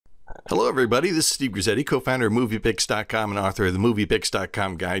Hello everybody, this is Steve Grizzetti, co-founder of MoviePix.com and author of the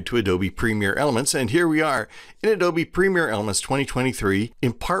MoviePix.com Guide to Adobe Premiere Elements. And here we are in Adobe Premiere Elements 2023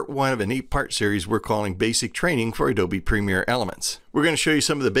 in part 1 of an 8-part series we're calling Basic Training for Adobe Premiere Elements. We're going to show you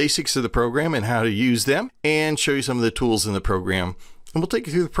some of the basics of the program and how to use them, and show you some of the tools in the program. And we'll take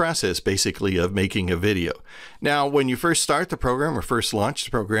you through the process, basically, of making a video. Now, when you first start the program or first launch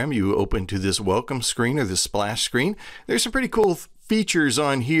the program, you open to this welcome screen or this splash screen. There's some pretty cool features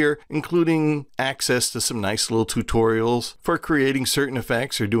on here, including access to some nice little tutorials for creating certain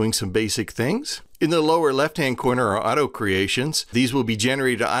effects or doing some basic things. In the lower left-hand corner are auto creations. These will be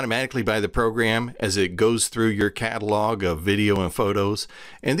generated automatically by the program as it goes through your catalog of video and photos.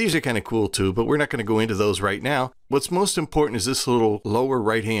 And these are kind of cool too, but we're not going to go into those right now. What's most important is this little lower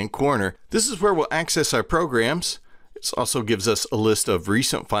right-hand corner. This is where we'll access our programs. It also gives us a list of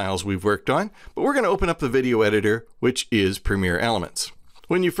recent files we've worked on, but we're going to open up the video editor, which is Premiere Elements.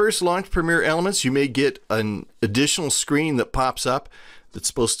 When you first launch Premiere Elements, you may get an additional screen that pops up that's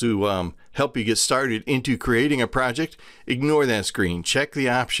supposed to help you get started into creating a project. Ignore that screen. Check the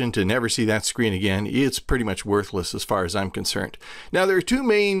option to never see that screen again. It's pretty much worthless as far as I'm concerned. Now, there are two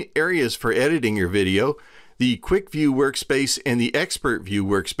main areas for editing your video: the Quick View Workspace and the Expert View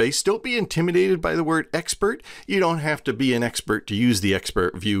Workspace. Don't be intimidated by the word expert. You don't have to be an expert to use the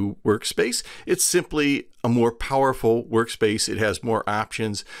Expert View Workspace. It's simply a more powerful workspace. It has more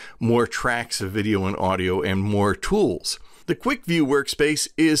options, more tracks of video and audio, and more tools. The Quick View Workspace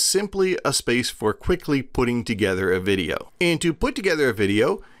is simply a space for quickly putting together a video. And to put together a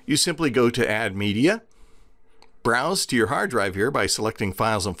video, you simply go to Add Media, browse to your hard drive here by selecting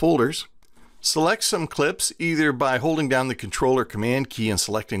Files and Folders, select some clips either by holding down the Control or Command key and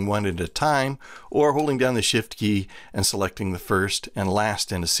selecting one at a time, or holding down the Shift key and selecting the first and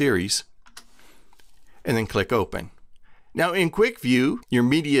last in a series, and then click Open. Now in Quick View, your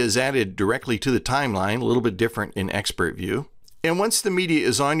media is added directly to the timeline, a little bit different in Expert View. And once the media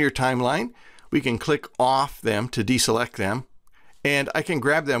is on your timeline, we can click off them to deselect them, and I can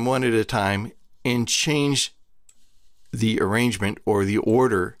grab them one at a time and change the arrangement or the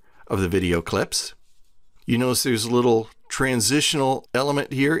order of the video clips. You notice there's a little transitional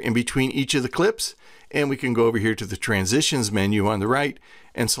element here in between each of the clips, and we can go over here to the Transitions menu on the right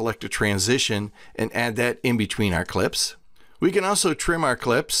and select a transition and add that in between our clips. We can also trim our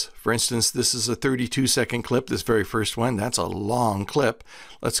clips. For instance, this is a 32-second clip, this very first one. That's a long clip.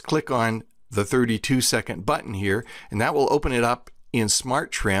 Let's click on the 32-second button here, and that will open it up in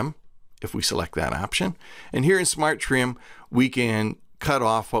Smart Trim if we select that option. And here in Smart Trim, we can cut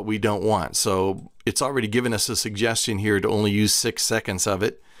off what we don't want. So it's already given us a suggestion here to only use 6 seconds of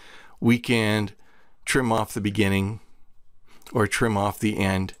it. We can trim off the beginning or trim off the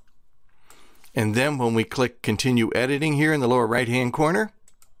end. And then when we click Continue Editing here in the lower right-hand corner,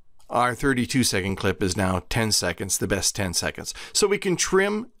 our 32-second clip is now 10 seconds, the best 10 seconds. So we can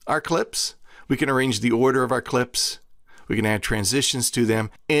trim our clips, we can arrange the order of our clips, we can add transitions to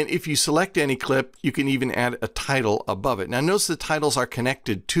them, and if you select any clip, you can even add a title above it. Now notice the titles are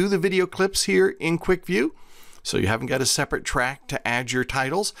connected to the video clips here in Quick View, so you haven't got a separate track to add your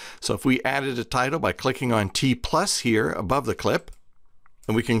titles. So if we added a title by clicking on T+ here above the clip,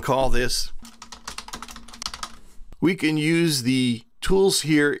 and we can call this, we can use the tools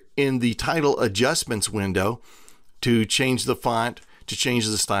here in the title adjustments window to change the font, to change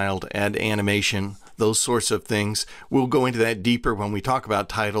the style, to add animation, those sorts of things. We'll go into that deeper when we talk about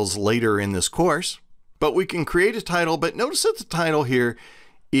titles later in this course. But we can create a title, but notice that the title here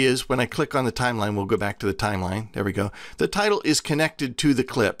is, when I click on the timeline, we'll go back to the timeline, there we go. The title is connected to the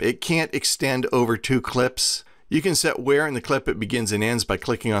clip. It can't extend over 2 clips. You can set where in the clip it begins and ends by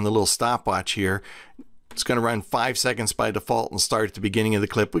clicking on the little stopwatch here. It's going to run 5 seconds by default and start at the beginning of the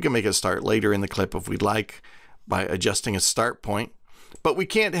clip. We can make it start later in the clip if we'd like by adjusting a start point. But we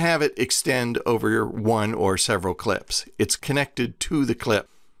can't have it extend over one or several clips. It's connected to the clip.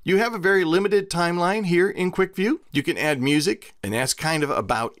 You have a very limited timeline here in Quick View. You can add music, and that's kind of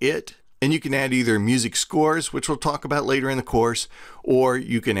about it. And you can add either music scores, which we'll talk about later in the course, or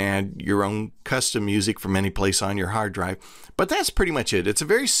you can add your own custom music from any place on your hard drive. But that's pretty much it. It's a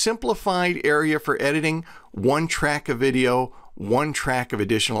very simplified area for editing. One track of video, one track of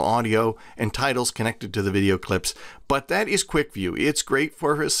additional audio, and titles connected to the video clips. But that is Quick View. It's great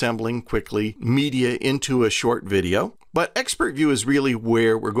for assembling quickly media into a short video. But Expert View is really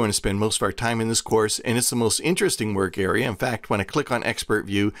where we're going to spend most of our time in this course, and it's the most interesting work area. In fact, when I click on Expert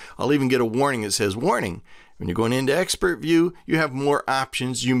View, I'll even get a warning that says, warning, when you're going into Expert View, you have more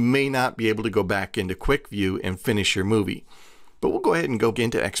options. You may not be able to go back into Quick View and finish your movie. But we'll go ahead and go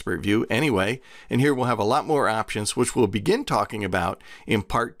into Expert View anyway, and here we'll have a lot more options, which we'll begin talking about in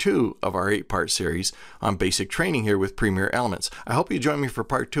part 2 of our 8-part series on basic training here with Premiere Elements. I hope you join me for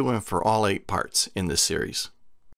part 2 and for all 8 parts in this series.